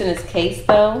keep this in its case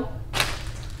though.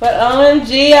 But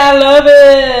OMG, I love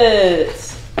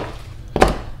it.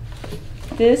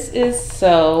 This is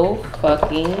so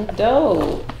fucking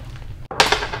dope.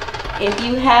 If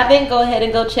you haven't, go ahead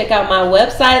and go check out my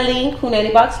website link,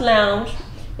 Punani Box Lounge.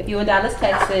 If you're in Dallas,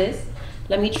 Texas,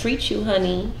 let me treat you,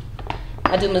 honey.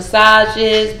 I do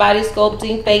massages, body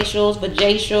sculpting, facials,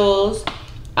 vajacials,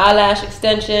 eyelash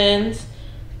extensions,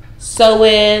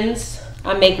 sew-ins.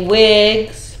 I make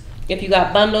wigs. If you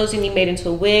got bundles you need made into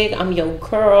a wig, I'm your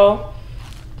girl.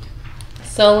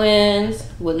 Sew-ins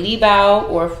with leave out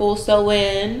or a full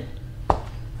sew-in,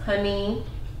 honey.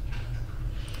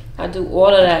 I do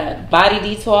all of that. Body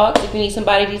detox. If you need some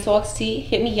body detox tea,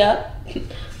 hit me up.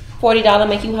 $40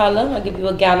 make you holla. I'll give you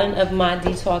a gallon of my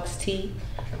detox tea.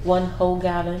 1 whole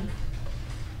gallon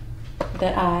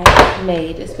that I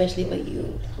made especially for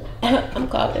you. I'm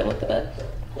coughing with the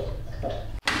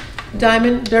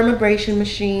diamond dermabrasion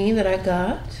machine that I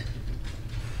got.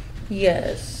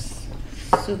 Yes,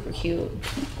 super cute.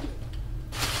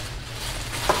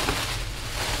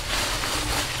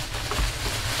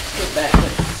 Get back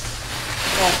with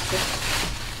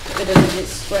plastic. It doesn't get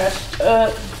scratched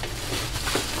up.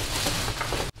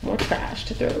 More trash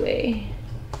to throw away.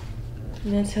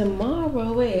 And then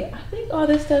tomorrow, wait, I think all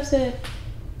this stuff said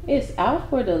it's out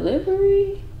for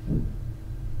delivery.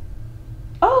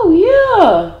 Oh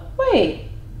yeah, wait.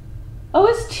 Oh,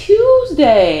 it's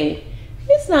Tuesday.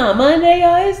 It's not Monday,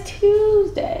 y'all, it's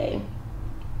Tuesday.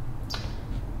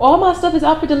 All my stuff is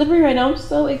out for delivery right now. I'm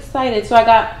so excited. So I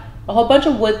got a whole bunch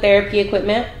of wood therapy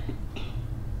equipment,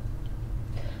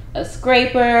 a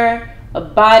scraper, a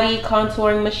body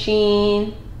contouring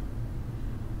machine,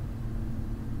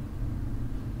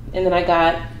 and then I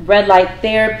got red light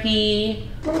therapy,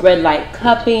 red light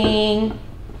cupping.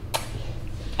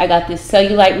 I got this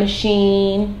cellulite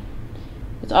machine.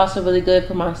 It's also really good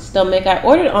for my stomach. I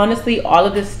ordered, honestly, all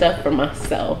of this stuff for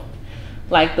myself.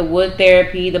 Like the wood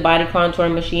therapy, the body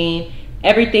contouring machine,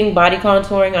 everything body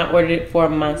contouring, I ordered it for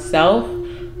myself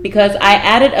because I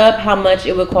added up how much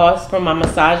it would cost for my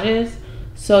massages.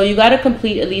 So you got to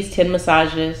complete at least 10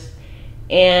 massages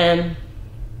and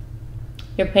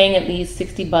you're paying at least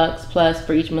 $60 plus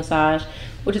for each massage,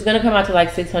 which is going to come out to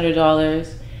like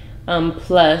 $600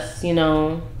 plus, you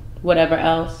know, whatever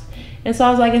else. And so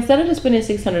I was like, instead of just spending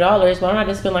 $600, why don't I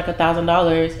just spend like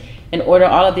 $1,000 and order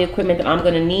all of the equipment that I'm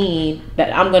going to need,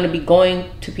 that I'm going to be going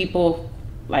to people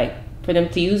like for them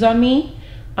to use on me.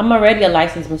 I'm already a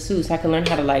licensed masseuse, so I can learn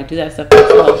how to like do that stuff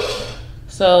myself.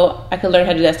 So I can learn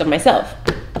how to do that stuff myself.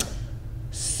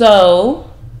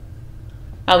 So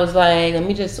I was like, let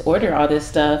me just order all this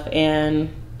stuff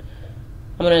and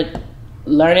I'm gonna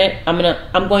learn it.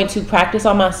 I'm going to practice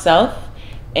on myself,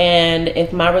 and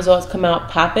if my results come out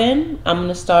popping, I'm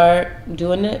gonna start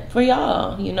doing it for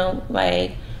y'all, you know,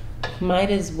 like might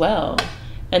as well.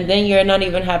 And then you're not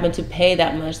even having to pay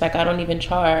that much. Like I don't even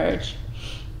charge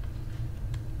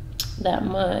that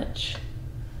much.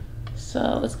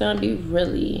 So it's gonna be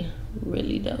really,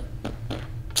 really dope.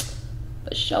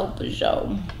 For sure, for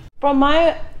sure. From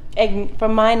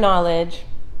my knowledge,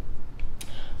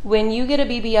 when you get a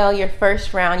BBL your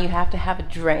first round, you have to have a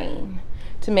drain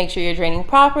to make sure you're draining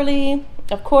properly.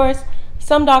 Of course,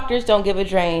 some doctors don't give a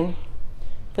drain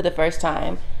for the first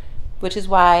time, which is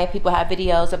why people have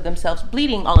videos of themselves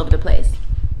bleeding all over the place.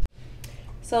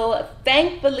 So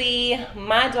thankfully,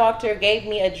 my doctor gave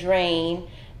me a drain.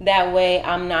 That way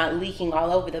I'm not leaking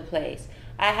all over the place.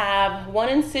 I have one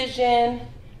incision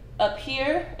up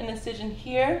here, an incision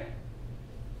here.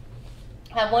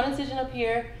 I have one incision up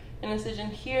here, an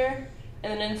incision here,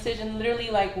 and an incision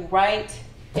literally like right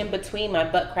in between my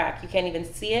butt crack. You can't even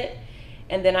see it.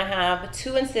 And then I have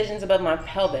 2 incisions above my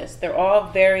pelvis. They're all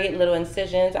very little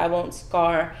incisions. I won't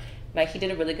scar. Like, he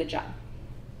did a really good job.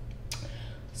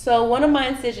 So one of my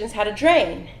incisions had a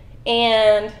drain,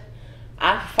 and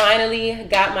I finally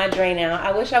got my drain out.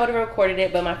 I wish I would have recorded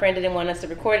it, but my friend didn't want us to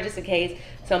record it just in case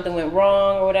something went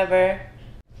wrong or whatever.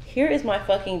 Here is my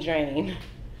fucking drain.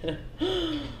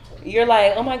 You're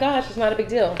like, oh my gosh, it's not a big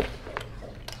deal.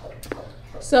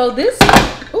 So this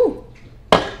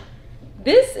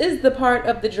is the part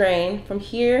of the drain from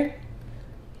here.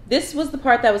 This was the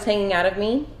part that was hanging out of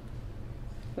me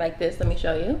like this. Let me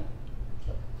show you.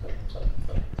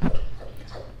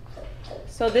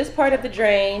 So this part of the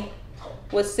drain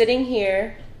was sitting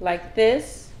here like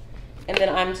this, and then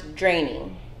I'm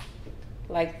draining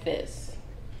like this.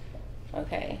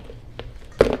 Okay.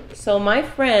 So my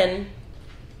friend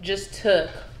just took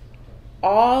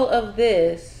all of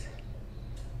this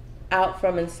out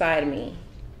from inside me.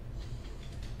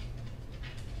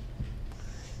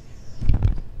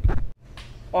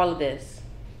 All of this.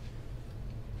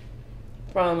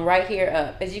 From right here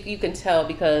up. As you can tell,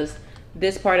 because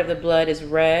this part of the blood is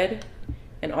red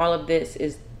and all of this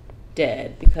is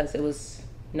dead because it was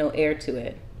no air to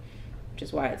it, which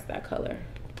is why it's that color.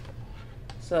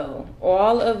 So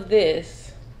all of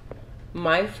this,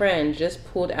 my friend just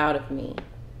pulled out of me,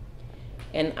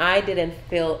 and I didn't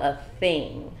feel a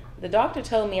thing. The doctor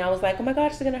told me, I was like, oh my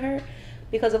gosh, it's gonna hurt.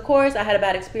 Because of course I had a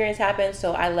bad experience happen,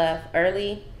 so I left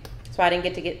early. So I didn't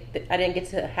get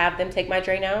to have them take my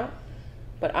drain out.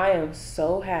 But I am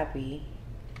so happy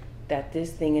that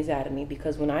this thing is out of me,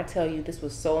 because when I tell you this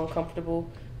was so uncomfortable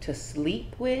to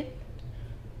sleep with,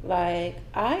 like,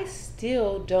 I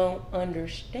still don't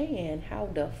understand how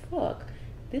the fuck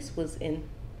this was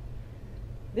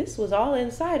all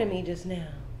inside of me just now.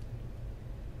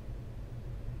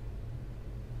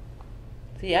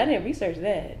 See, I didn't research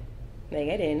that. Like,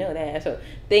 I didn't know that. So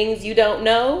things you don't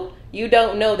know they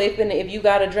finna, if you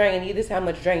got a drain, this is how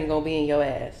much drain gonna be in your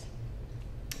ass.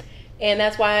 And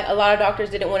that's why a lot of doctors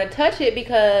didn't want to touch it,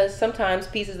 because sometimes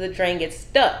pieces of the drain get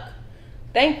stuck.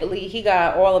 Thankfully, he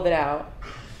got all of it out.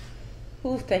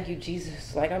 Ooh, thank you,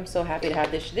 Jesus. Like, I'm so happy to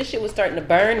have this. This shit was starting to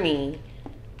burn me.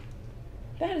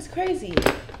 That is crazy.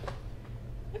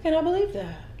 I cannot believe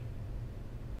that.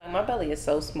 My belly is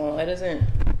so small.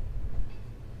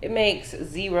 It makes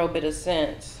 0 bit of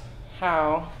sense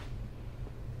how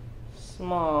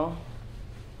small.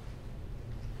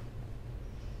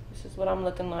 This is what I'm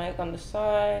looking like on the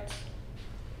sides.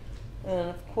 And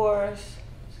of course,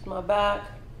 this is my back.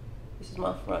 This is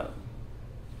my front.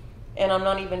 And I'm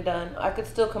not even done. I could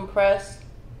still compress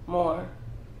more.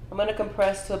 I'm gonna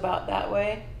compress to about that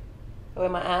way. That way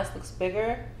my ass looks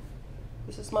bigger.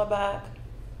 This is my back.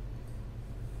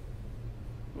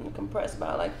 I'm gonna compress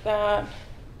about like that.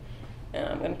 And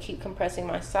I'm gonna keep compressing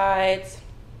my sides.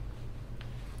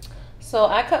 So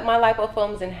I cut my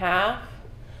lipofoams in half.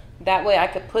 That way I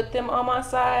could put them on my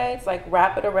sides, like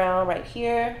wrap it around right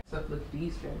here. What's up with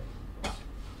these guys?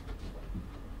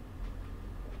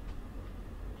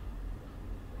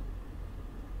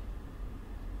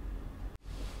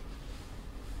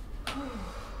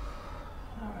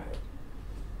 Alright.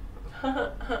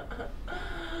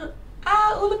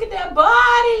 Oh, look at that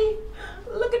body!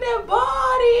 Look at that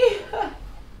body!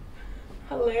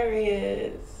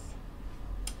 Hilarious.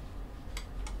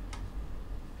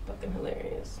 Fucking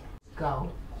hilarious.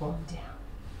 Go on down.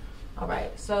 All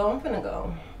right, so I'm gonna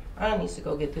go. I need to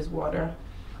go get this water.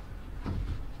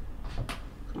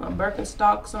 My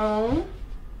Birkenstocks on.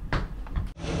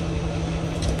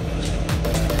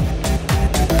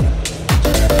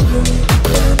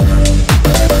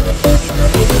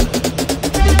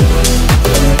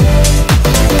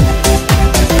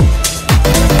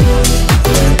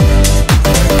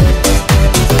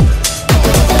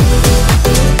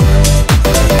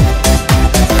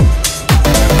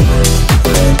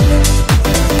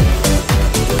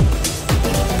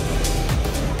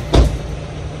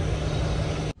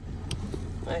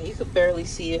 You could barely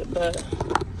see it, but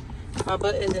my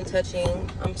butt isn't touching.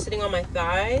 I'm sitting on my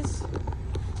thighs,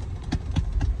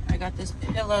 got this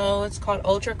pillow. It's called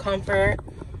Ultra Comfort.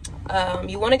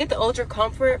 You want to get the Ultra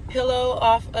Comfort pillow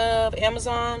off of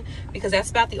Amazon because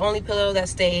that's about the only pillow that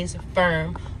stays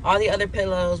firm. All the other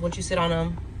pillows, once you sit on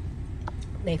them,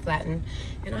 they flatten.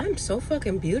 And I'm so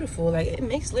fucking beautiful. Like, it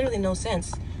makes literally no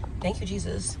sense. Thank you,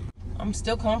 Jesus. I'm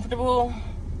still comfortable.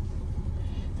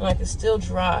 And I can still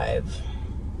drive.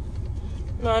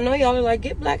 Now, I know y'all are like,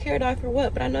 get black hair dye for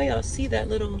what? But I know y'all see that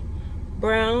little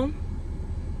brown.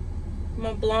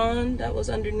 My blonde that was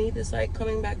underneath is like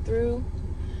coming back through.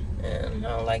 And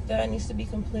I don't like that. It needs to be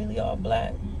completely all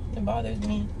black. It bothers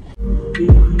me.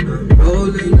 I'm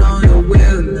rolling on the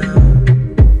wheel now.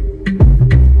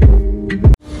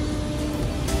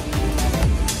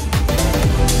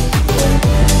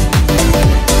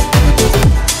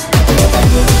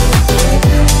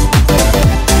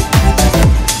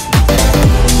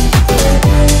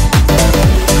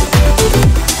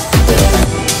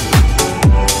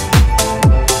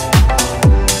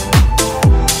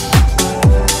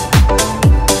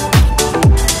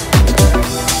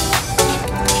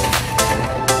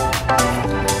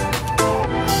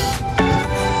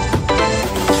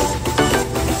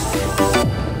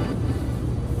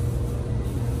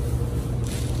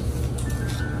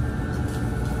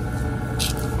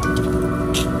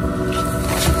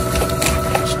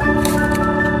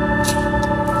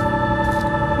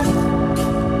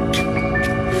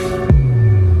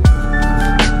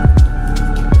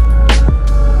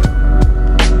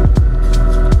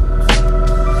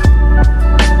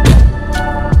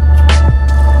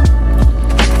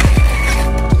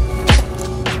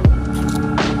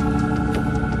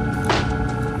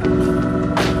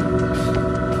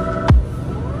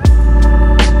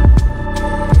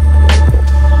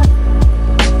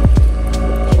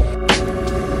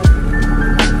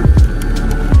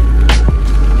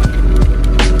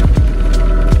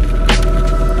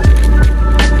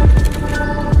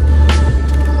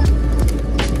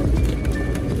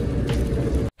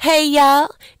 Hey y'all,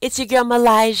 it's your girl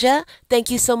Malijah. Thank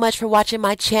you so much for watching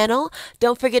my channel.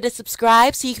 Don't forget to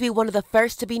subscribe so you can be one of the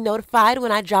first to be notified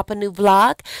when I drop a new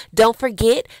vlog. Don't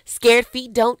forget, scared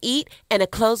feet don't eat and a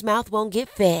closed mouth won't get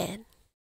fed.